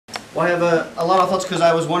Well, I have a lot of thoughts because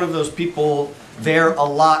I was one of those people there a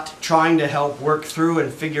lot trying to help work through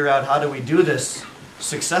and figure out how do we do this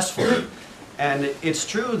successfully. And it's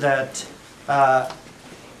true that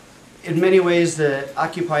in many ways the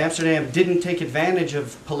Occupy Amsterdam didn't take advantage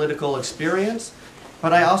of political experience,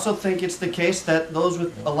 but I also think it's the case that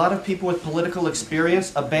a lot of people with political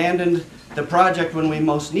experience abandoned the project when we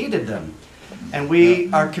most needed them. And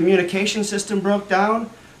our communication system broke down,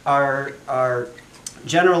 our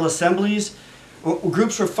General Assemblies,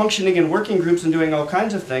 groups were functioning in working groups and doing all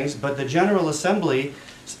kinds of things, but the General Assembly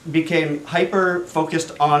became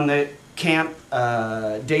hyper-focused on the camp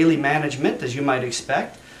daily management, as you might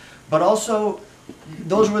expect. But also,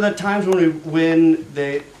 those were the times when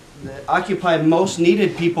the Occupy most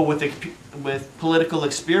needed people with political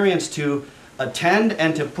experience to attend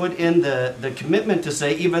and to put in the commitment to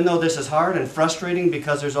say, even though this is hard and frustrating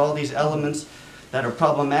because there's all these elements that are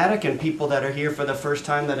problematic and people that are here for the first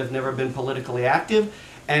time that have never been politically active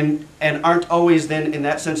and aren't always then, in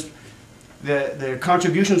that sense, the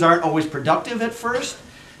contributions aren't always productive at first,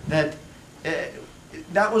 that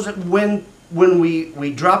was when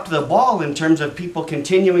we dropped the ball in terms of people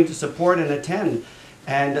continuing to support and attend.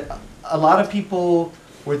 And a lot of people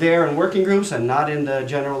were there in working groups and not in the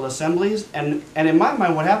General Assemblies. And in my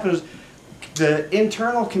mind, what happened is the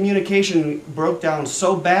internal communication broke down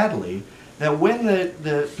so badly that when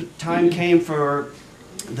the time came for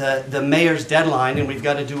the mayor's deadline and we've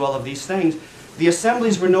got to do all of these things, the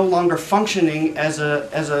assemblies were no longer functioning as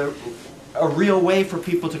a real way for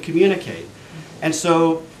people to communicate. And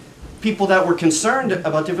so people that were concerned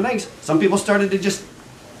about different things, some people started to just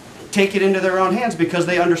take it into their own hands because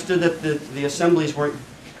they understood that the assemblies weren't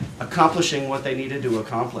accomplishing what they needed to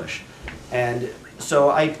accomplish. And so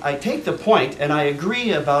I take the point, and I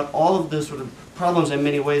agree about all of the sort of problems in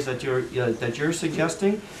many ways that you're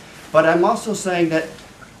suggesting, but I'm also saying that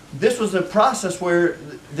this was a process where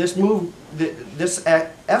this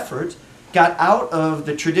effort got out of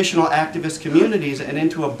the traditional activist communities and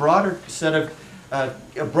into a broader set of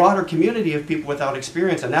a broader community of people without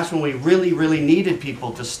experience, and that's when we really, really needed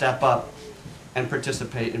people to step up and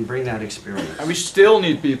participate and bring that experience. And we still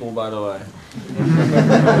need people, by the way.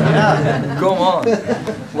 Yeah. Come on,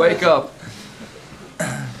 wake up.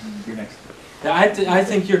 You're next. Yeah, I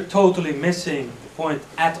think you're totally missing the point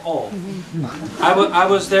at all. I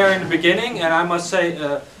was there in the beginning, and I must say,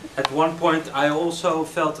 at one point I also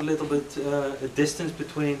felt a little bit a distance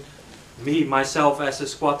between myself as a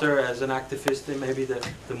squatter, as an activist in maybe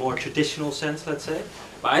the more traditional sense, let's say.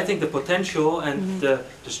 But I think the potential and the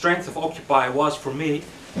strength of Occupy was, for me,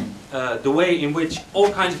 the way in which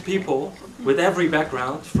all kinds of people with every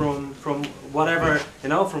background, from whatever,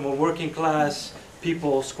 from a working class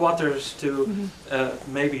people, squatters, to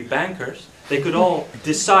maybe bankers, they could all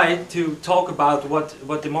decide to talk about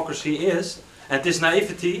what democracy is, and this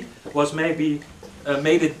naivety was maybe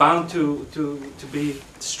made it bound to be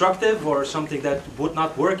destructive or something that would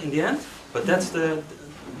not work in the end. But that's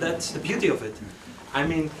the beauty of it. I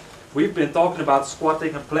mean, we've been talking about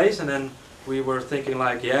squatting a place, and then we were thinking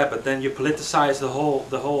like, yeah, but then you politicize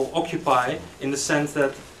the whole Occupy in the sense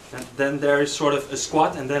that, and then there is sort of a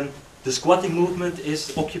squat, and then the squatting movement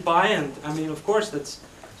is Occupy, and I mean, of course, that's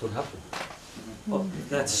what happened. Well,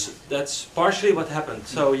 that's partially what happened.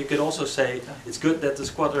 So you could also say it's good that the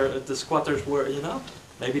squatters were,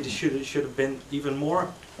 maybe they should have been even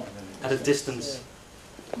more at a distance.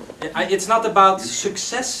 It's not about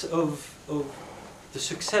success of the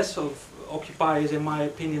success of Occupy is, in my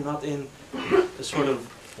opinion, not in a sort of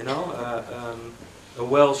a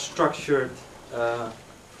well-structured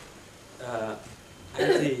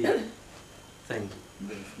anti-thing.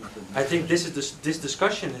 I think this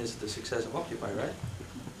discussion is the success of Occupy, right?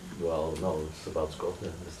 Well, no, it's about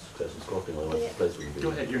Scotland. It's the success of Scotland. I want to place with you. Go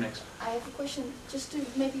ahead, you're next. I have a question, just to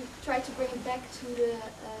maybe try to bring it back to the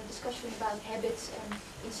discussion about habits and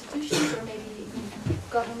institutions, or maybe even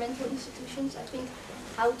governmental institutions. I think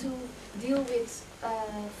how to deal with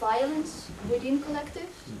violence within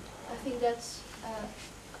collectives. I think that's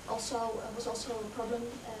was also a problem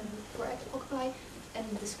for Occupy,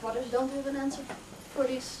 and the squatters don't have an answer for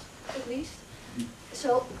this, at least.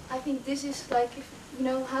 So I think this is like,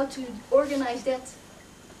 how to organize that,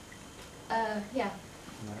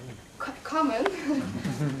 common,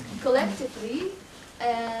 collectively,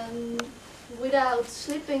 and without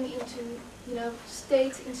slipping into,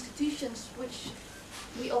 state institutions which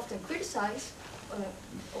we often criticize,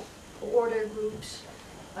 order groups,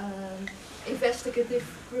 investigative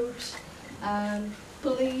groups,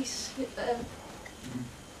 police.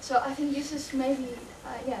 So I think this is maybe,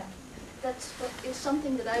 that's what is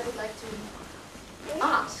something that I would like to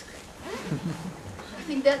ask. I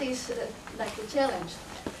think that is like the challenge.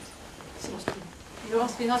 Seems to be. You're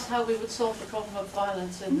asking us how we would solve the problem of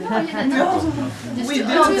violence in the... No, yeah, We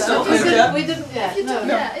didn't solve it, yeah. We didn't, yeah, no.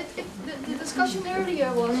 Yeah, the discussion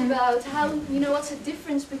earlier was about how, what's the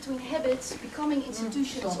difference between habits becoming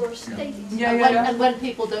institutions or states. And when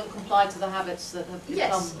people don't comply to the habits that have become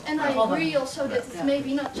Yes, and I common. agree also that it's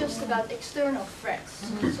maybe not just about external threats.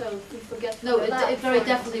 So we forget. No, that it very for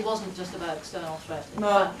definitely wasn't just about external threat. In No,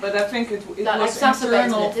 fact, but I think it that was exacerbated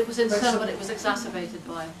internal. it. It was internal, but it was exacerbated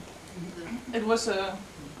by the... It was a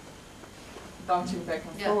bouncing back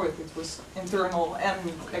and Yeah. forward. It was internal and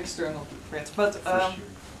external threats. But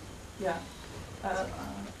yeah,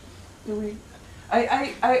 do we?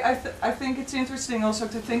 I think it's interesting also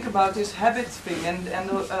to think about this habit thing,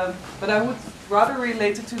 but I would rather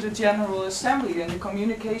relate it to the General Assembly and the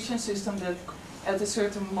communication system that at a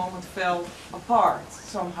certain moment fell apart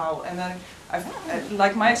somehow. And I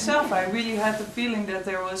like myself, I really had the feeling that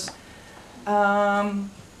there was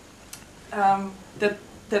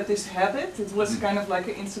that this habit, it was kind of like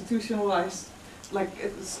an institutionalized, like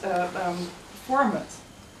it was format.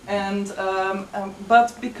 And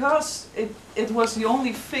but because it was the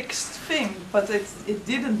only fixed thing, but it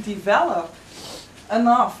didn't develop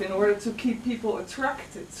enough in order to keep people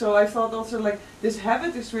attracted. So I thought also like this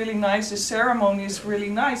habit is really nice, this ceremony is really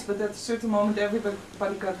nice, but at a certain moment everybody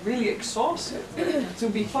got really exhausted to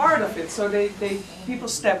be part of it. So people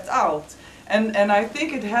stepped out. And I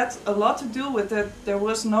think it had a lot to do with that there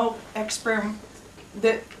was no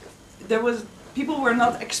people were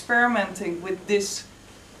not experimenting with this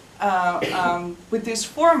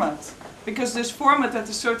format, because this format at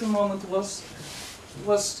a certain moment was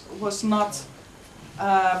not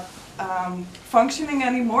functioning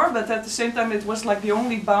anymore, but at the same time it was like the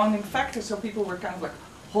only bounding factor, so people were kind of like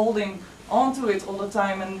holding onto it all the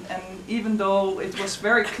time, and even though it was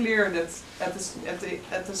very clear that at a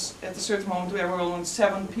certain moment there were only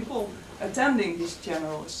 7 people attending these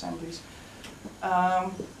General Assemblies.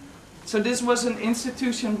 So this was an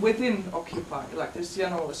institution within Occupy, like this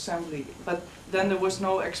General Assembly, but then there was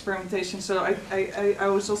no experimentation. So I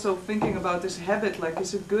was also thinking about this habit, like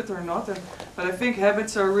is it good or not? But I think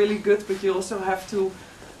habits are really good, but you also have to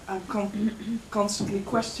constantly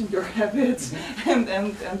question your habits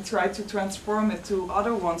and try to transform it to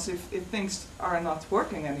other ones if things are not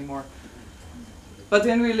working anymore. But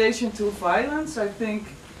in relation to violence, I think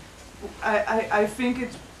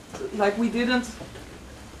it's like we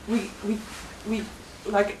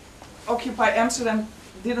like Occupy Amsterdam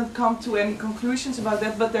didn't come to any conclusions about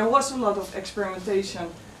that, but there was a lot of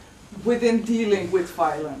experimentation within dealing with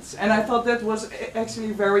violence, and I thought that was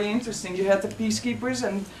actually very interesting. You had the peacekeepers,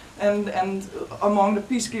 and among the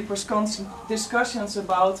peacekeepers, constant discussions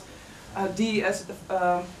about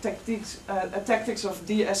tactics of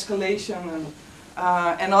de-escalation,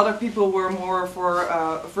 and other people were more for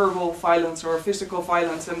verbal violence or physical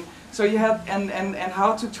violence, and so you had and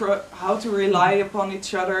how to rely upon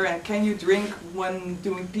each other, and can you drink when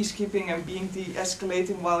doing peacekeeping and being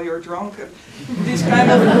de-escalating while you're drunk, and these kind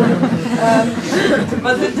of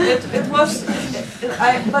but it was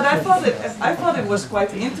but I thought it was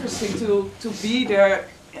quite interesting to be there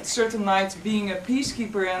certain nights being a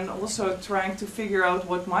peacekeeper and also trying to figure out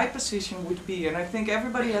what my position would be, and I think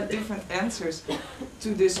everybody had different answers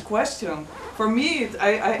to this question. For me,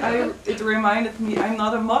 it reminded me, I'm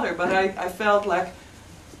not a mother, but I felt like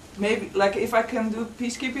maybe like if I can do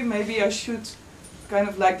peacekeeping, maybe I should kind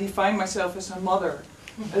of like define myself as a mother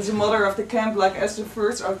of the camp, like as the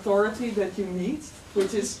first authority that you need,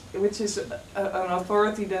 which is an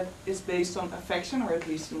authority that is based on affection, or at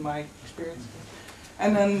least in my experience.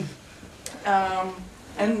 And then,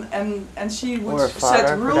 and she would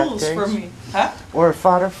set rules for me. Huh? Or a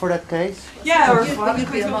father for that case? Yeah, or a father.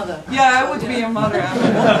 You'd be a mother. Yeah, I would be a mother.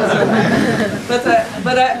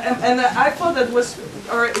 But I thought it was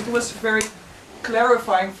very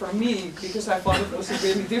clarifying for me, because I thought it was a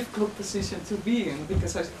really difficult position to be in,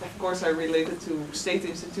 because of course I related to state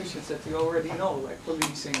institutions that you already know, like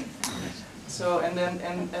policing. So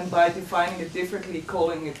and by defining it differently,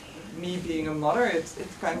 calling it me being a mother, it's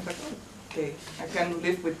kind of like, okay, I can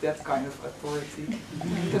live with that kind of authority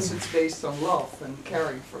because it's based on love and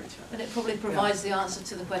caring for each other. And it probably provides the answer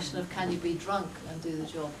to the question of can you be drunk and do the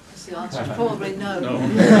job? Because the answer is probably no.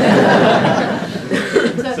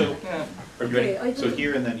 So, Yeah. are you ready? So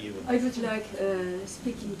here and then you. I would like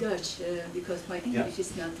speaking Dutch because my English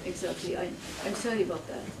is not exactly. I'm sorry about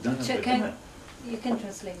that. No, no, Check, but- You can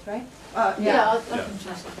translate, right? Yeah, I can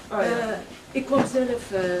translate. Ik kom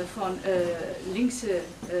zelf van linkse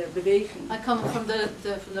beweging I come from the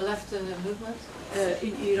left movement.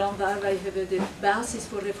 in Iran, waar wij hebben de basis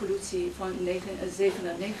voor revolutie van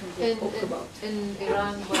 1997 opgebouwd. In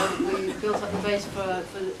Iran, where we built up the base for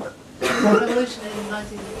the revolution in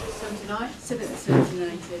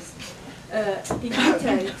 1979. Yes. In die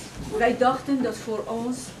tijd, wij dachten dat voor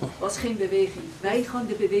ons was geen beweging. Wij gaan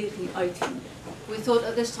de beweging uitvinden. We thought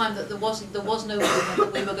at this time that there was no movement,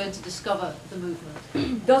 that we were going to discover the movement.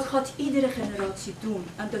 Dat gaat iedere generatie doen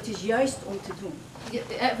en dat is juist om te doen.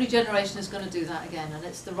 Every generation is going to do that again, and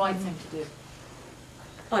it's the right thing to do.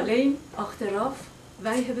 Alleen achteraf,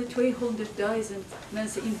 wij hebben 200.000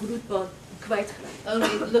 mensen in bloedbad kwijtgeraakt. Only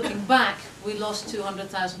looking back, we lost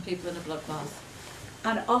 200,000 people in a bloodbath.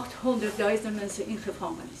 En 800.000 mensen in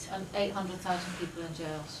gevangenis. And 800,000 people in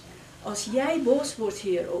jails. Als jij boos wordt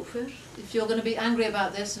hierover, If you're going to be angry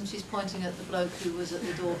about this, and she's pointing at the bloke who was at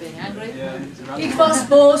the door being angry.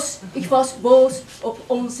 ik was boos op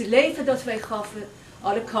ons leven dat wij gaven,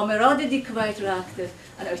 alle kameraden die kwijtraakten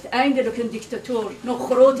en uiteindelijk een dictator nog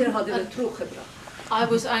groter hadden we teruggebracht. I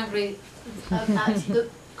was angry at the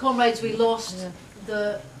comrades we lost,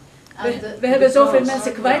 We hebben zoveel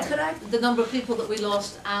mensen kwijtgeraakt. the number of people that we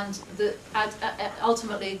lost, and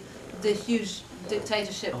ultimately the huge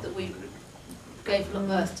dictatorship that we gave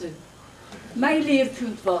birth to. Mijn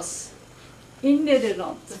leerpunt was, in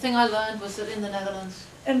Nederland, The thing I learned was that in the Netherlands,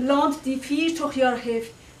 een land die 40 jaar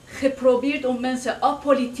heeft geprobeerd om mensen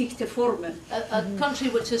apolitiek te vormen, a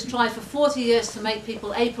country which has tried for 40 years to make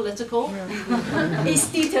people apolitical,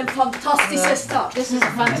 is dit een fantastische start. this is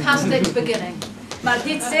a fantastic beginning. Maar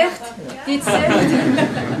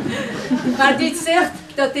dit zegt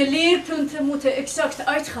dat de leerpunten moeten exact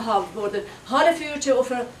uitgehaald worden. Half uurtje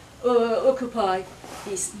over Occupy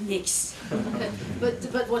is niks. Okay.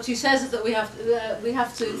 But what she says is that we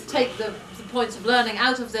have to take the points of learning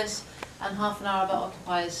out of this, and half an hour about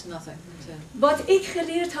Occupy is nothing. So. Wat ik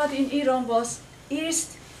geleerd had in Iran was, eerst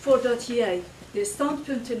voordat jij de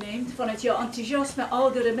standpunten neemt van het jouw enthousiasme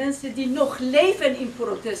oudere mensen die nog leven in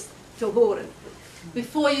protest te horen.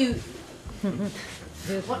 Before you,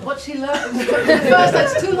 what she learned, first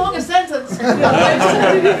that's too long a sentence.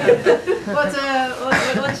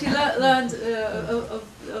 What she learned of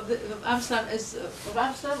Amsterdam is,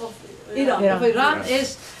 of Iran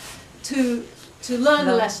is to learn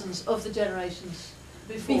the lessons of the generations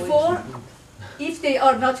Before, if they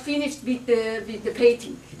are not finished with the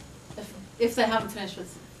painting. If they haven't finished with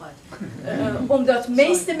the fight. Omdat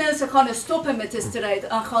meeste mensen gaan stoppen met de strijd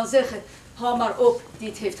en gaan zeggen, hou maar op,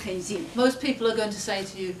 dit heeft geen zin. Most people are going to say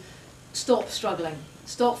to you, stop struggling,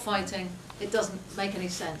 stop fighting, it doesn't make any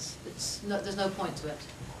sense, there's no point to it.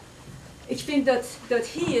 Ik vind dat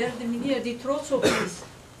hier, de meneer die trots op is,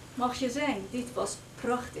 mag je zijn, dit was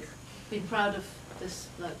prachtig. Be proud of this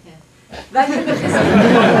bloke here. Wij hebben gezien.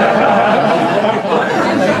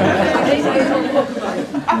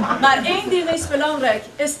 Maar één ding is belangrijk,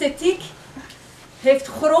 esthetiek heeft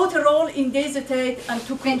een grote rol in deze tijd en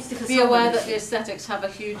toekomstige Be aware that the samenleving. aesthetics have a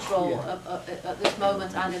huge role at this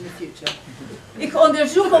moment and in the future. Ik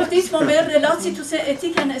onderzoek op dit moment de relatie tussen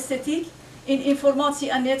ethiek en esthetiek in informatie-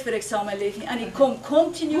 en netwerksamenleving en ik kom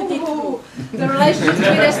continu dit toe. The relationship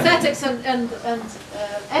between aesthetics and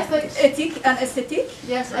ethics. Ethiek en esthetiek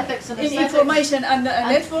Yes, ethics and in aesthetics. information en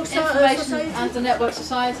network Information society. and the network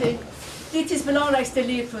society. Dit is het belangrijkste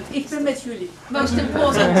leerpunt. Ik ben met jullie. Most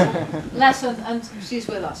important lesson, and she's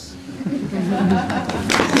with us.